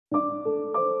Hi,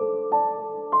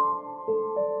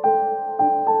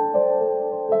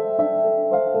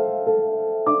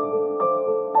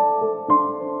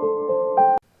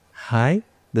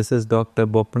 this is Dr.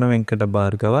 Boppana Venkata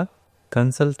Bhargava,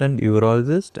 consultant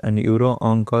urologist and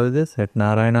uro-oncologist at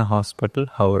Narayana Hospital,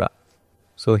 Howrah.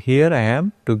 So here I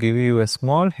am to give you a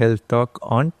small health talk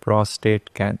on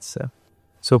prostate cancer.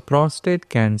 So prostate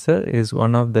cancer is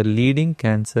one of the leading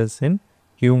cancers in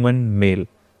human male.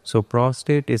 So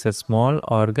prostate is a small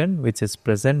organ which is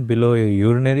present below your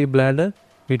urinary bladder.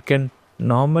 It can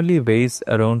normally weighs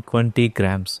around 20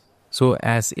 grams. So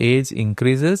as age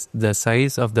increases, the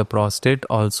size of the prostate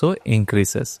also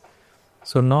increases.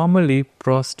 So normally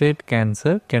prostate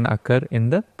cancer can occur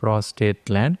in the prostate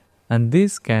gland, and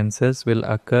these cancers will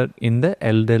occur in the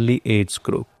elderly age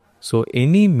group. So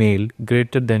any male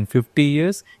greater than 50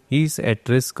 years is at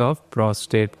risk of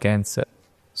prostate cancer.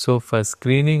 So for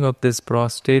screening of this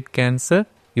prostate cancer,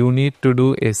 you need to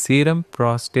do a serum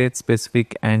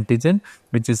prostate-specific antigen,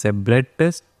 which is a blood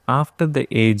test after the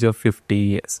age of 50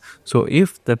 years. So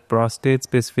if the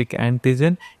prostate-specific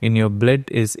antigen in your blood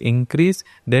is increased,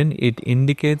 then it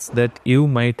indicates that you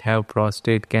might have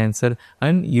prostate cancer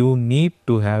and you need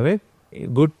to have a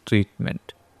good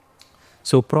treatment.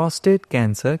 So prostate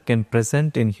cancer can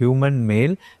present in human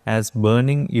male as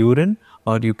burning urine,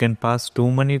 or you can pass too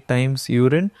many times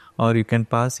urine, or you can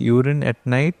pass urine at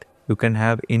night. You can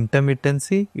have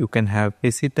intermittency, you can have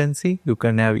hesitancy, you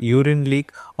can have urine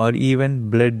leak, or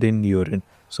even blood in urine.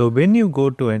 So when you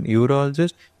go to an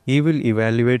urologist, he will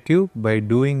evaluate you by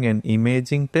doing an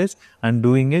imaging test and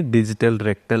doing a digital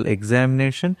rectal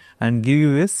examination and give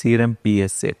you a serum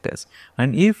PSA test.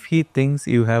 And if he thinks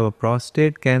you have a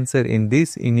prostate cancer in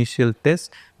this initial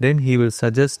test, then he will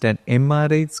suggest an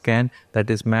MRI scan, that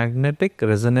is magnetic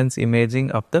resonance imaging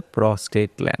of the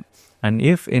prostate gland. And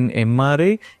if in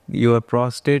MRI your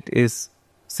prostate is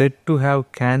said to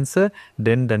have cancer,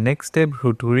 then the next step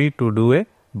would be to do a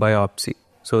biopsy.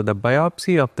 So the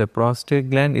biopsy of the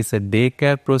prostate gland is a day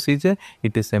care procedure.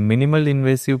 It is a minimal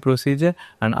invasive procedure,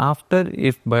 and after,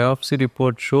 if biopsy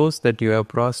report shows that you have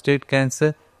prostate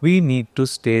cancer, we need to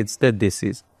stage the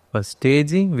disease. For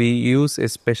staging, we use a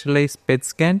specialized PET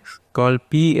scan called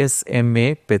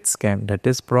PSMA PET scan, that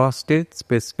is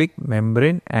prostate-specific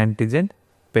membrane antigen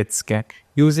PET scan.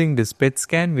 Using this PET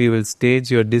scan, we will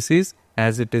stage your disease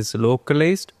as it is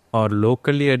localized or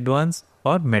locally advanced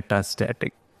or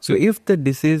metastatic. So if the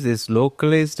disease is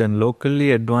localized and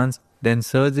locally advanced, then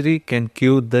surgery can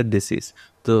cure the disease.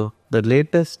 So the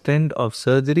latest trend of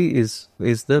surgery is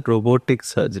the robotic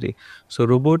surgery. So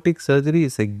robotic surgery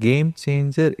is a game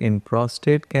changer in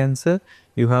prostate cancer.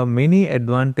 You have many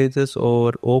advantages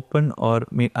over open or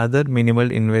other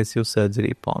minimal invasive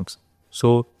surgery forms.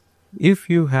 So if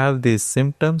you have these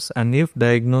symptoms and if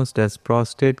diagnosed as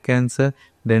prostate cancer,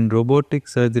 then robotic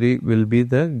surgery will be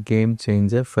the game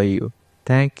changer for you.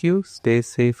 Thank you. Stay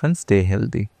safe and stay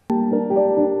healthy.